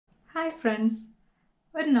Hi friends,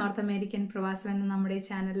 ഒരു north American പ്രവാസം എന്ന നമ്മുടെ ഈ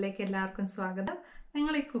ചാനലിലേക്ക് എല്ലാവർക്കും സ്വാഗതം.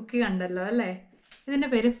 നിങ്ങൾ ഈ കുക്കി കണ്ടല്ലോ അല്ലേ? ഇതിൻ്റെ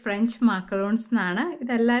പേര് ഫ്രഞ്ച് മാക്കറോൺസ് എന്നാണ്.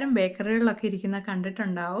 ഇതെല്ലാവരും ബേക്കറികളിലൊക്കെ ഇരിക്കുന്ന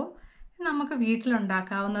കണ്ടിട്ടുണ്ടാവും. ഇത് നമുക്ക്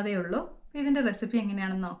വീട്ടിലുണ്ടാക്കാവുന്നതേ ഉള്ളൂ. ഇതിൻ്റെ റെസിപ്പി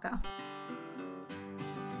എങ്ങനെയാണെന്ന് നോക്കാം.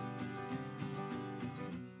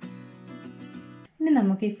 ഇനി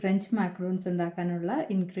നമുക്ക് ഈ ഫ്രഞ്ച് മാക്കറോൺസ് ഉണ്ടാക്കാനുള്ള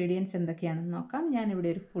ഇൻഗ്രീഡിയൻസ് എന്തൊക്കെയാണെന്ന് നോക്കാം. ഞാനിവിടെ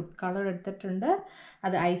ഒരു ഫുഡ് കളർ എടുത്തിട്ടുണ്ട്.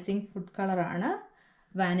 അത് ഐസിങ് ഫുഡ് കളറാണ്.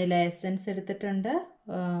 വാനില എസൻസ് എടുത്തിട്ടുണ്ട്.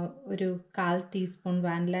 ഒരു 1/4 teaspoon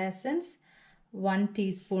vanilla essence, 1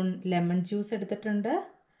 teaspoon lemon juice എടുത്തിട്ടുണ്ട്.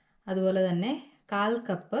 അതുപോലെ തന്നെ 1/4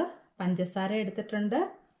 കപ്പ് പഞ്ചസാര എടുത്തിട്ടുണ്ട്.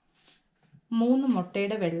 3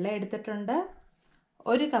 മുട്ടയുടെ വെള്ള എടുത്തിട്ടുണ്ട്.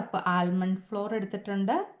 1 കപ്പ് ആൽമണ്ട് ഫ്ലോർ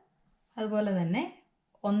എടുത്തിട്ടുണ്ട്. അതുപോലെ തന്നെ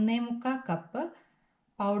 1.25 കപ്പ്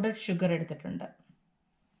പൗഡർഡ് ഷുഗർ എടുത്തിട്ടുണ്ട്.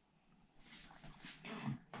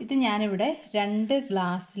 ഇത് ഞാനിവിടെ 2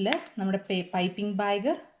 ഗ്ലാസ്സിൽ നമ്മുടെ പൈപ്പിംഗ്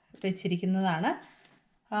ബാഗ് വെച്ചിരിക്കുന്നതാണ്.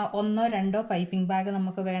 1 or 2 പൈപ്പിംഗ് ബാഗ്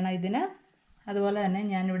നമുക്ക് വേണം ഇതിന്. അതുപോലെ തന്നെ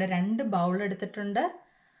ഞാനിവിടെ 2 ബൗൾ എടുത്തിട്ടുണ്ട്.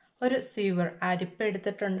 ഒരു സീവർ അരിപ്പ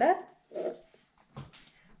എടുത്തിട്ടുണ്ട്.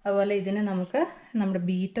 അതുപോലെ ഇതിന് നമുക്ക് നമ്മുടെ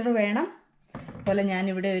ബീറ്റർ വേണം. അതുപോലെ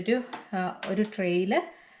ഞാനിവിടെ ഒരു ട്രേയിൽ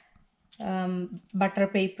ബട്ടർ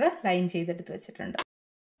പേപ്പർ ലൈൻ ചെയ്തെടുത്ത് വെച്ചിട്ടുണ്ട്.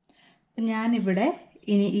 ഞാനിവിടെ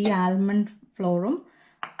ഇനി ഈ ആൽമണ്ട് ഫ്ലോറും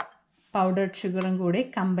പൗഡർഡ് ഷുഗറും കൂടി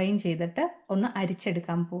കമ്പൈൻ ചെയ്തിട്ട് ഒന്ന്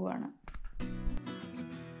അരിച്ചെടുക്കാൻ പോവുകയാണ്.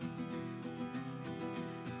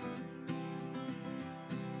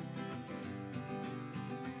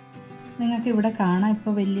 നിങ്ങൾക്ക് ഇവിടെ കാണാം,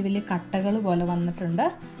 ഇപ്പോൾ വലിയ വലിയ കട്ടകൾ പോലെ വന്നിട്ടുണ്ട്.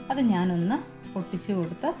 അത് ഞാനൊന്ന് പൊട്ടിച്ചു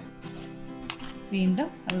കൊടുത്ത് വീണ്ടും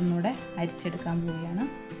അതൊന്നുകൂടെ അരിച്ചെടുക്കാൻ പോവുകയാണ്.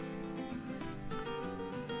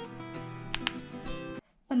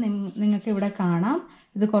 അപ്പം നിങ്ങൾക്ക് ഇവിടെ കാണാം,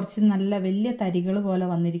 ഇത് കുറച്ച് നല്ല വലിയ തരികൾ പോലെ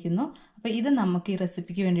വന്നിരിക്കുന്നു. അപ്പോൾ ഇത് നമുക്ക് ഈ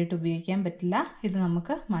റെസിപ്പിക്ക് വേണ്ടിയിട്ട് ഉപയോഗിക്കാൻ പറ്റില്ല. ഇത്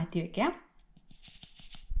നമുക്ക് മാറ്റി വയ്ക്കാം.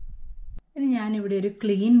 ഇനി ഞാനിവിടെ ഒരു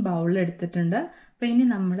ക്ലീൻ ബൗൾ എടുത്തിട്ടുണ്ട്. അപ്പോൾ ഇനി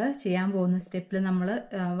നമ്മൾ ചെയ്യാൻ പോകുന്ന സ്റ്റെപ്പിൽ നമ്മൾ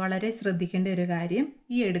വളരെ ശ്രദ്ധിക്കേണ്ട ഒരു കാര്യം,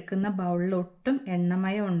 ഈ എടുക്കുന്ന ബൗളിൽ ഒട്ടും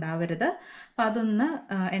എണ്ണമയം ഉണ്ടാവരുത്. അപ്പോൾ അതൊന്ന്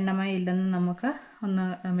എണ്ണമയം ഇല്ലെന്ന് നമുക്ക് ഒന്ന്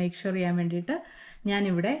മേക്ക് ഷുവർ ചെയ്യാൻ വേണ്ടിയിട്ട്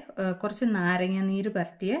ഞാനിവിടെ കുറച്ച് നാരങ്ങ നീര്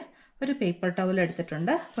പുരട്ടിയ ഒരു പേപ്പർ ടവൽ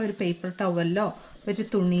എടുത്തിട്ടുണ്ട്. അപ്പോൾ ഒരു പേപ്പർ ടവലിലോ ഒരു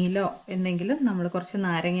തുണിയിലോ എന്തെങ്കിലും നമ്മൾ കുറച്ച്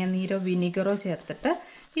നാരങ്ങ നീരോ വിനീഗറോ ചേർത്തിട്ട്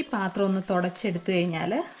ഈ പാത്രം ഒന്ന് തുടച്ചെടുത്ത്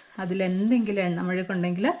കഴിഞ്ഞാൽ അതിലെന്തെങ്കിലും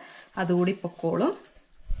എണ്ണമഴുക്കുണ്ടെങ്കിൽ അതുകൂടി പൊക്കോളും.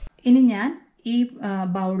 ഇനി ഞാൻ ഈ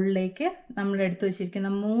ബൗളിലേക്ക് നമ്മൾ എടുത്തു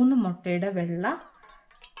വച്ചിരിക്കുന്ന 3 മുട്ടയുടെ വെള്ള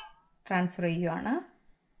ട്രാൻസ്ഫർ ചെയ്യുവാണ്.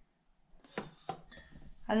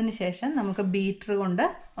 അതിനുശേഷം നമുക്ക് ബീറ്റർ കൊണ്ട്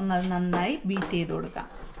ഒന്നത് നന്നായി ബീറ്റ് ചെയ്ത് കൊടുക്കാം.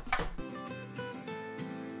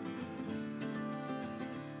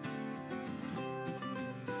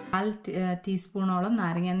 1/4 ടീസ്പൂണോളം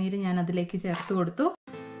നാരങ്ങാനീര് ഞാൻ അതിലേക്ക് ചേർത്ത് കൊടുത്തു.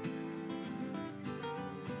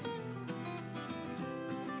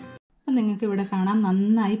 നിങ്ങൾക്ക് ഇവിടെ കാണാം,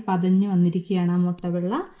 നന്നായി പതഞ്ഞ് വന്നിരിക്കുകയാണ് ആ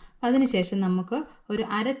മുട്ടവെള്ള. അതിനുശേഷം നമുക്ക് ഒരു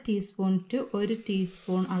 1/2 ടീസ്പൂൺ ടു 1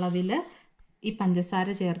 ടീസ്പൂൺ അളവിൽ ഈ പഞ്ചസാര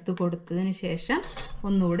ചേർത്ത് കൊടുത്തതിന് ശേഷം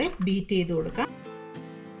ഒന്നുകൂടെ ബീറ്റ് ചെയ്ത് കൊടുക്കാം.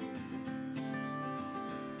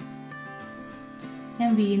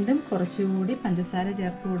 ഞാൻ വീണ്ടും കുറച്ചുകൂടി പഞ്ചസാര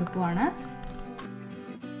ചേർത്ത് കൊടുക്കുവാണ്.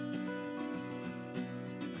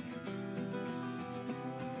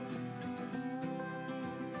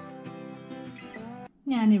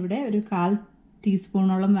 ഞാനിവിടെ ഒരു 1/4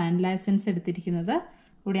 ടീസ്പൂണോളം വാനില എസൻസ് എടുത്തിരിക്കുന്നത്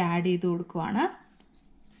കൂടി ആഡ് ചെയ്ത് കൊടുക്കുവാണ്.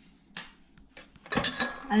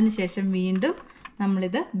 അതിനുശേഷം വീണ്ടും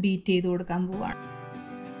നമ്മളിത് ബീറ്റ് ചെയ്ത് കൊടുക്കാൻ പോവാണ്.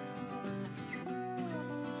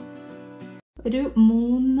 ഒരു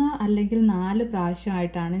 3 അല്ലെങ്കിൽ 4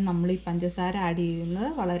 പ്രാവശ്യമായിട്ടാണ് നമ്മൾ ഈ പഞ്ചസാര ആഡ് ചെയ്യുന്നത്.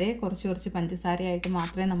 വളരെ കുറച്ച് പഞ്ചസാരയായിട്ട്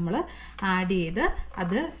മാത്രമേ നമ്മൾ ആഡ് ചെയ്ത്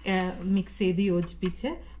അത് മിക്സ് ചെയ്ത്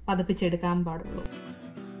യോജിപ്പിച്ച് പതപ്പിച്ചെടുക്കാൻ പാടുള്ളൂ.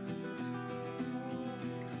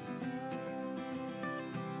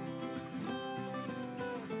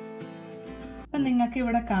 അപ്പം നിങ്ങൾക്ക്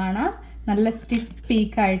ഇവിടെ കാണാം, നല്ല സ്റ്റിഫ്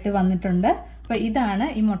പീക്കായിട്ട് വന്നിട്ടുണ്ട്. അപ്പോൾ ഇതാണ്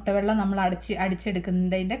ഈ മുട്ടവെള്ളം നമ്മൾ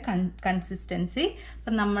അടിച്ചെടുക്കുന്നതിൻ്റെ കൺസിസ്റ്റൻസി.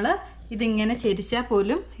 അപ്പം നമ്മൾ ഇതിങ്ങനെ ചെരിച്ചാൽ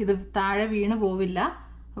പോലും ഇത് താഴെ വീണ് പോവില്ല.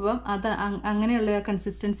 അപ്പം അത് അങ്ങനെയുള്ള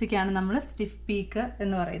കൺസിസ്റ്റൻസിക്കാണ് നമ്മൾ സ്റ്റിഫ് പീക്ക്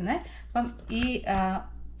എന്ന് പറയുന്നത്. അപ്പം ഈ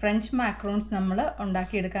ഫ്രഞ്ച് മാക്രോൺസ് നമ്മൾ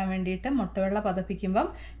ഉണ്ടാക്കിയെടുക്കാൻ വേണ്ടിയിട്ട് മുട്ടവെള്ള പതപ്പിക്കുമ്പം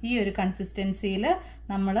ഈ ഒരു കൺസിസ്റ്റൻസിയിൽ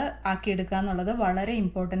നമ്മൾ ആക്കിയെടുക്കുക എന്നുള്ളത് വളരെ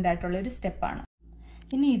ഇമ്പോർട്ടൻ്റ് ആയിട്ടുള്ളൊരു സ്റ്റെപ്പാണ്.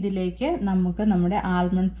 ഇനി ഇതിലേക്ക് നമുക്ക് നമ്മുടെ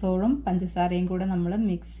ആൽമണ്ട് ഫ്ലോറും പഞ്ചസാരയും കൂടെ നമ്മൾ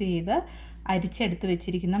മിക്സ് ചെയ്ത് അരിച്ചെടുത്ത്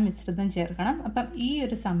വെച്ചിരിക്കുന്ന മിശ്രിതം ചേർക്കണം. അപ്പം ഈ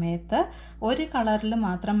ഒരു സമയത്ത് ഒരു കളറിൽ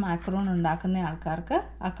മാത്രം മാക്കറോൺ ഉണ്ടാക്കുന്ന ആൾക്കാർക്ക്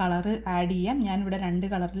ആ കളറ് ആഡ് ചെയ്യാം. ഞാനിവിടെ 2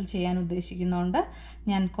 കളറിൽ ചെയ്യാൻ ഉദ്ദേശിക്കുന്നതുകൊണ്ട്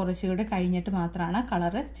ഞാൻ കുറച്ചുകൂടെ കഴിഞ്ഞിട്ട് മാത്രമാണ്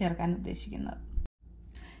കളറ് ചേർക്കാൻ ഉദ്ദേശിക്കുന്നത്.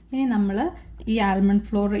 ഇനി നമ്മൾ ഈ ആൽമണ്ട്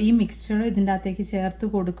ഫ്ലോർ ഈ മിക്സ്ചർ ഇതിൻ്റെ അകത്തേക്ക് ചേർത്ത്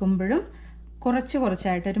കൊടുക്കുമ്പോഴും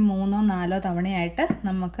കുറച്ചായിട്ട് ഒരു 3-4 തവണയായിട്ട്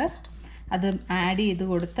നമുക്ക് അത് ആഡ് ചെയ്ത്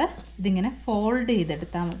കൊടുത്ത് ഇതിങ്ങനെ ഫോൾഡ്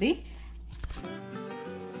ചെയ്തെടുത്താൽ മതി.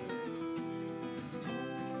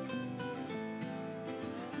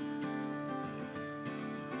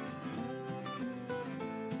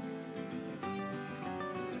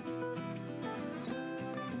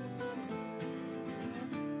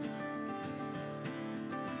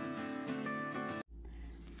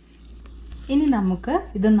 ഇനി നമുക്ക്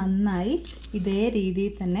ഇത് നന്നായി ഇതേ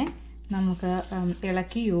രീതിയിൽ തന്നെ നമുക്ക്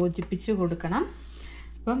ഇളക്കി യോജിപ്പിച്ച് കൊടുക്കണം.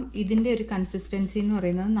 അപ്പം ഇതിൻ്റെ ഒരു കൺസിസ്റ്റൻസി എന്ന്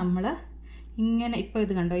പറയുന്നത് നമ്മൾ ഇങ്ങനെ ഇപ്പോൾ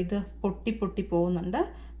ഇത് കണ്ടോ, ഇത് പൊട്ടി പോകുന്നുണ്ട്.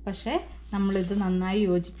 പക്ഷേ നമ്മളിത് നന്നായി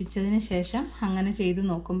യോജിപ്പിച്ചതിന് ശേഷം അങ്ങനെ ചെയ്ത്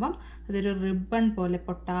നോക്കുമ്പം അതൊരു റിബൺ പോലെ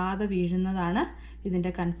പൊട്ടാതെ വീഴുന്നതാണ്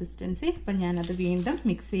ഇതിൻ്റെ കൺസിസ്റ്റൻസി. അപ്പം ഞാനത് വീണ്ടും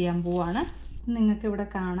മിക്സ് ചെയ്യാൻ പോവാണ്. നിങ്ങൾക്കിവിടെ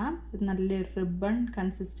കാണാം ഇത് നല്ലൊരു റിബൺ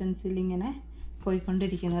കൺസിസ്റ്റൻസിയിൽ ഇങ്ങനെ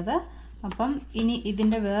പോയിക്കൊണ്ടിരിക്കുന്നത്. അപ്പം ഇനി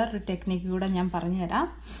ഇതിൻ്റെ വേറൊരു ടെക്നിക്ക് കൂടെ ഞാൻ പറഞ്ഞുതരാം.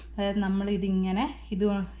 അതായത് നമ്മളിതിങ്ങനെ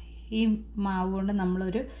ഈ മാവ് കൊണ്ട്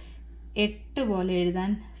നമ്മളൊരു 8 പോലെ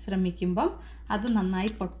എഴുതാൻ ശ്രമിക്കുമ്പം അത്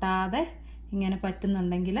നന്നായി പൊട്ടാതെ ഇങ്ങനെ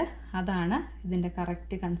പറ്റുന്നുണ്ടെങ്കിൽ അതാണ് ഇതിൻ്റെ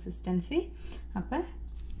കറക്റ്റ് കൺസിസ്റ്റൻസി. അപ്പം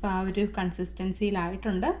ആ ഒരു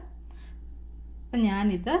കൺസിസ്റ്റൻസിയിലായിട്ടുണ്ട്. അപ്പം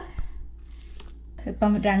ഞാനിത്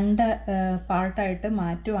ഇപ്പം 2 പാർട്ടായിട്ട്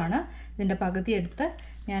മാറ്റുവാണ്. ഇതിൻ്റെ പകുതി എടുത്ത്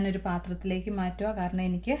ഞാനൊരു പാത്രത്തിലേക്ക് മാറ്റുക, കാരണം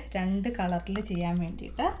എനിക്ക് 2 കളറിൽ ചെയ്യാൻ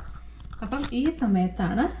വേണ്ടിയിട്ട്. അപ്പം ഈ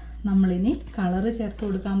സമയത്താണ് നമ്മളിനി കളറ് ചേർത്ത്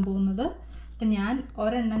കൊടുക്കാൻ പോകുന്നത്. അപ്പം ഞാൻ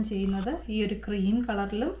ഒരെണ്ണം ചെയ്യുന്നത് ഈ ഒരു ക്രീം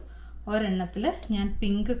കളറിലും ഒരെണ്ണത്തിൽ ഞാൻ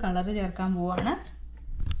പിങ്ക് കളറ് ചേർക്കാൻ പോവാണ്.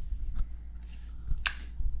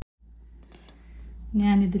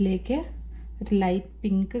 ഞാനിതിലേക്ക് ഒരു ലൈറ്റ്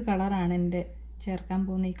പിങ്ക് കളറാണ് എൻ്റെ ചേർക്കാൻ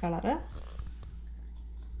പോകുന്ന ഈ കളറ്.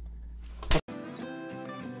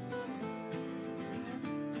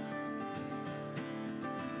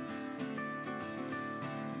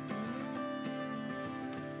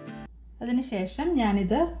 അതിനുശേഷം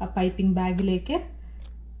ഞാനിത് ആ പൈപ്പിംഗ് ബാഗിലേക്ക്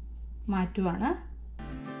മാറ്റുവാണ്.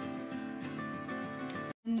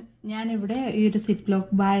 ഞാനിവിടെ ഈ ഒരു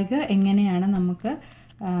സിപ്ലോക്ക് ബാഗ് എങ്ങനെയാണ് നമുക്ക്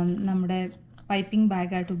നമ്മുടെ പൈപ്പിംഗ്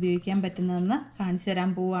ബാഗായിട്ട് ഉപയോഗിക്കാൻ പറ്റുന്നതെന്ന് കാണിച്ചു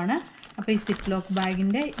തരാൻ പോവുകയാണ്. അപ്പോൾ ഈ സിപ്ലോക്ക്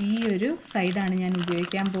ബാഗിൻ്റെ ഈ ഒരു സൈഡാണ് ഞാൻ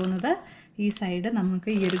ഉപയോഗിക്കാൻ പോകുന്നത്. ഈ സൈഡ്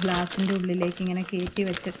നമുക്ക് ഈ ഒരു ഗ്ലാസിൻ്റെ ഉള്ളിലേക്ക് ഇങ്ങനെ കയറ്റി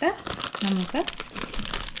വെച്ചിട്ട് നമുക്ക്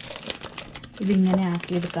ഇതിങ്ങനെ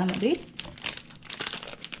ആക്കിയെടുത്താൽ മതി.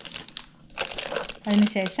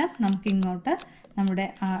 അതിനുശേഷം നമുക്കിങ്ങോട്ട് നമ്മുടെ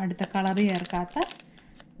അടുത്ത കളർ ചേർക്കാത്ത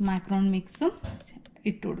മാക്രോൺ മിക്സും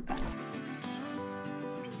ഇട്ട് കൊടുക്കാം.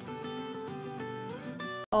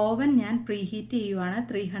 ഓവൻ ഞാൻ പ്രീഹീറ്റ് ചെയ്യുവാണ്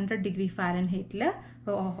 300 ഡിഗ്രി ഫാരൻഹീറ്റിൽ.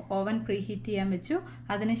 ഓവൻ പ്രീഹീറ്റ് ചെയ്യാൻ വെച്ചു.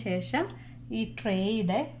 അതിനുശേഷം ഈ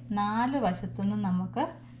ട്രേയുടെ 4 വശത്തുനിന്നും നമുക്ക്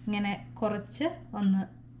ഇങ്ങനെ കുറച്ച് ഒന്ന്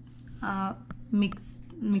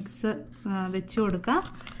മിക്സ് വെച്ച് കൊടുക്കാം.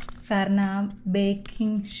 കാരണം ആ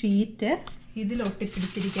ബേക്കിംഗ് ഷീറ്റ്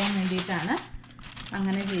ഇതിലൊട്ടിപ്പിടിച്ചിരിക്കാൻ വേണ്ടിയിട്ടാണ്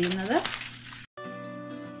അങ്ങനെ ചെയ്യുന്നത്.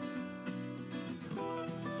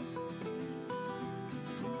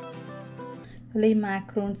 അല്ല, ഈ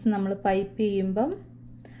മാക്രോൺസ് നമ്മൾ പൈപ്പ് ചെയ്യുമ്പം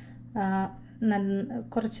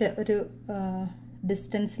കുറച്ച് ഒരു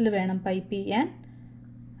ഡിസ്റ്റൻസിൽ വേണം പൈപ്പ് ചെയ്യാൻ.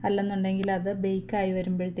 അല്ലെന്നുണ്ടെങ്കിൽ അത് ബേക്കായി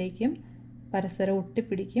വരുമ്പോഴത്തേക്കും പരസ്പരം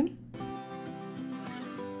ഒട്ടിപ്പിടിക്കും.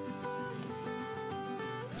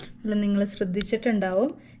 അല്ല, നിങ്ങൾ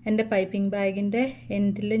ശ്രദ്ധിച്ചിട്ടുണ്ടാവും എൻ്റെ പൈപ്പിംഗ് ബാഗിൻ്റെ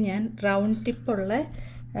എൻഡിൽ ഞാൻ റൗണ്ട് ടിപ്പുള്ള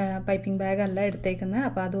പൈപ്പിംഗ് ബാഗല്ല എടുത്തേക്കുന്നത്.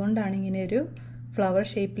 അപ്പോൾ അതുകൊണ്ടാണ് ഇങ്ങനെ ഒരു ഫ്ലവർ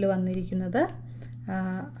ഷേപ്പിൽ വന്നിരിക്കുന്നത്.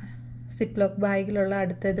 സിപ്ലോക്ക് ബാഗിലുള്ള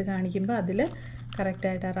അടുത്തത് കാണിക്കുമ്പോൾ അതിൽ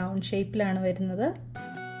കറക്റ്റായിട്ട് ആ റൗണ്ട് ഷേപ്പിലാണ് വരുന്നത്.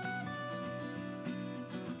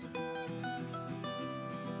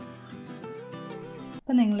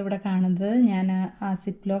 അപ്പോൾ നിങ്ങളിവിടെ കാണുന്നത് ഞാൻ ആ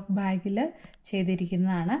സിപ്ലോക്ക് ബാഗിൽ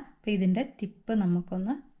ചെയ്തിരിക്കുന്നതാണ്. അപ്പോൾ ഇതിൻ്റെ ടിപ്പ്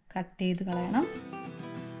നമുക്കൊന്ന് കട്ട് ചെയ്ത് കളയണം.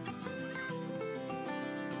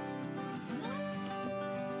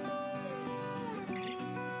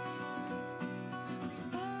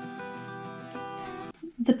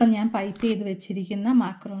 ഇതിപ്പം ഞാൻ പൈപ്പ് ചെയ്ത് വെച്ചിരിക്കുന്ന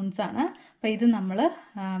മാക്രോൺസ് ആണ്. അപ്പോൾ ഇത് നമ്മൾ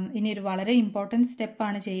ഇനി ഒരു വളരെ ഇമ്പോർട്ടൻറ്റ്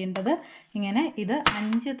സ്റ്റെപ്പാണ് ചെയ്യേണ്ടത്. ഇങ്ങനെ ഇത്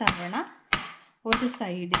 5 തവണ ഒരു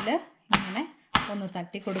സൈഡിൽ ഇങ്ങനെ ഒന്ന്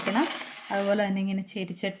തട്ടി കൊടുക്കണം. അതുപോലെ തന്നെ ഇങ്ങനെ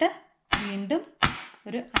ചെരിച്ചിട്ട് വീണ്ടും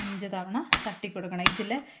ഒരു 5 തവണ തട്ടി കൊടുക്കണം.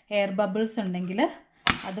 ഇതിൽ എയർ ബബിൾസ് ഉണ്ടെങ്കിൽ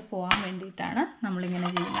അത് പോകാൻ വേണ്ടിയിട്ടാണ്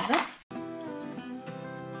നമ്മളിങ്ങനെ ചെയ്യുന്നത്.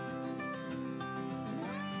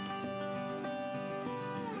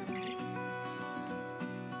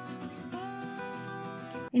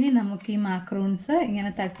 ഇനി നമുക്ക് ഈ മാക്രോൺസ് ഇങ്ങനെ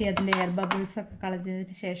തട്ടി അതിൻ്റെ എയർ ബബിൾസ് ഒക്കെ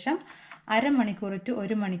കളഞ്ഞതിന് ശേഷം അരമണിക്കൂർ ടു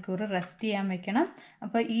 1 മണിക്കൂർ റെസ്റ്റ് ചെയ്യാൻ വെക്കണം.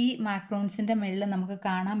 അപ്പോൾ ഈ മാക്രോൺസിൻ്റെ മുകളിൽ നമുക്ക്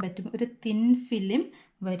കാണാൻ പറ്റും ഒരു തിൻ ഫിലിം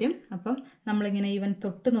വരും. അപ്പം നമ്മളിങ്ങനെ ഈവൻ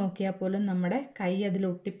തൊട്ട് നോക്കിയാൽ പോലും നമ്മുടെ കൈ അതിൽ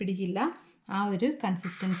ഒട്ടിപ്പിടിക്കില്ല. ആ ഒരു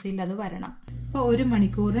കൺസിസ്റ്റൻസിയിൽ അത് വരണം. അപ്പോൾ 1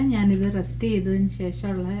 മണിക്കൂർ ഞാനിത് റെസ്റ്റ് ചെയ്തതിന്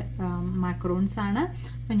ശേഷമുള്ള മാക്രോൺസ് ആണ്.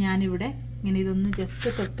 അപ്പോൾ ഞാനിവിടെ ഇങ്ങനെ ഇതൊന്ന്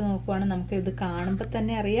ജസ്റ്റ് തൊട്ട് നോക്കുവാണ്. നമുക്ക് ഇത് കാണുമ്പോൾ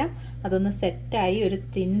തന്നെ അറിയാം അതൊന്ന് സെറ്റായി ഒരു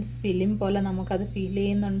തിൻ ഫിലിം പോലെ നമുക്കത് ഫീൽ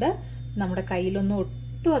ചെയ്യുന്നുണ്ട്. നമ്മുടെ കയ്യിലൊന്നും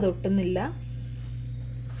ഒട്ടും അത് ഒട്ടുന്നില്ല.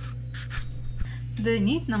 ഇത്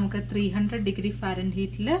ഇനി നമുക്ക് 300 ഡിഗ്രി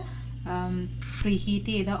ഫാരൻഹീറ്റിൽ പ്രീ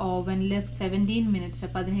ഹീറ്റ് ചെയ്ത ഓവനിൽ 17 മിനിറ്റ്സ്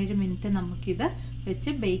 17 മിനിറ്റ് നമുക്കിത്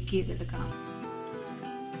വെച്ച് ബേക്ക് ചെയ്തെടുക്കണം.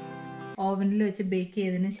 ഓവനിൽ വെച്ച് ബേക്ക്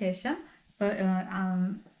ചെയ്തതിന് ശേഷം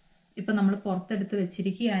ഇപ്പം നമ്മൾ പുറത്തെടുത്ത്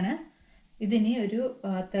വെച്ചിരിക്കുകയാണ്. ഇതിനി ഒരു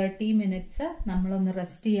 30 മിനിറ്റ്സ് നമ്മളൊന്ന്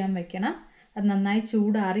റെസ്റ്റ് ചെയ്യാൻ വെക്കണം. അത് നന്നായി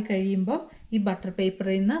ചൂടാറി കഴിയുമ്പോൾ ഈ ബട്ടർ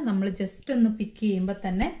പേപ്പറിൽ നിന്ന് നമ്മൾ ജസ്റ്റ് ഒന്ന് പിക്ക് ചെയ്യുമ്പോൾ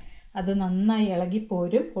തന്നെ അത് നന്നായി ഇളകി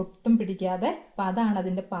പോരും, ഒട്ടും പിടിക്കാതെ. അപ്പം അതാണ്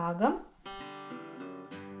അതിൻ്റെ പാകം.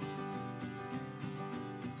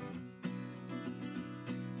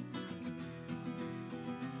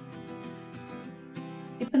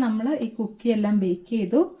 ഇപ്പം നമ്മൾ ഈ കുക്കി എല്ലാം ബേക്ക്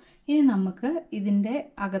ചെയ്തു. ഇനി നമുക്ക് ഇതിൻ്റെ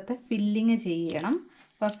അകത്തെ ഫില്ലിങ് ചെയ്യണം.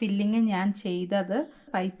 അപ്പോൾ ഫില്ലിങ് ഞാൻ ചെയ്തത്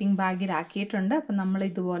പൈപ്പിംഗ് ബാഗിലാക്കിയിട്ടുണ്ട്. അപ്പം നമ്മൾ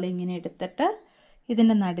ഇതുപോലെ ഇങ്ങനെ എടുത്തിട്ട്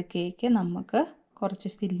ഇതിൻ്റെ നടുക്കേക്ക് നമുക്ക് കുറച്ച്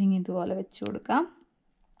ഫില്ലിങ് ഇതുപോലെ വെച്ച് കൊടുക്കാം.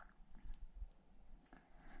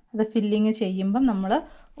 അത് ഫില്ലിങ് ചെയ്യുമ്പം നമ്മൾ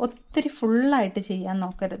ഒത്തിരി ഫുള്ളായിട്ട് ചെയ്യാൻ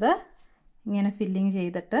നോക്കരുത്. ഇങ്ങനെ ഫില്ലിങ്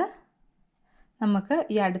ചെയ്തിട്ട് നമുക്ക്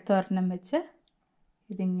ഈ അടുത്ത ഒരെണ്ണം വെച്ച്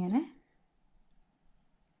ഇതിങ്ങനെ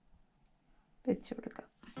വെച്ച് കൊടുക്കാം.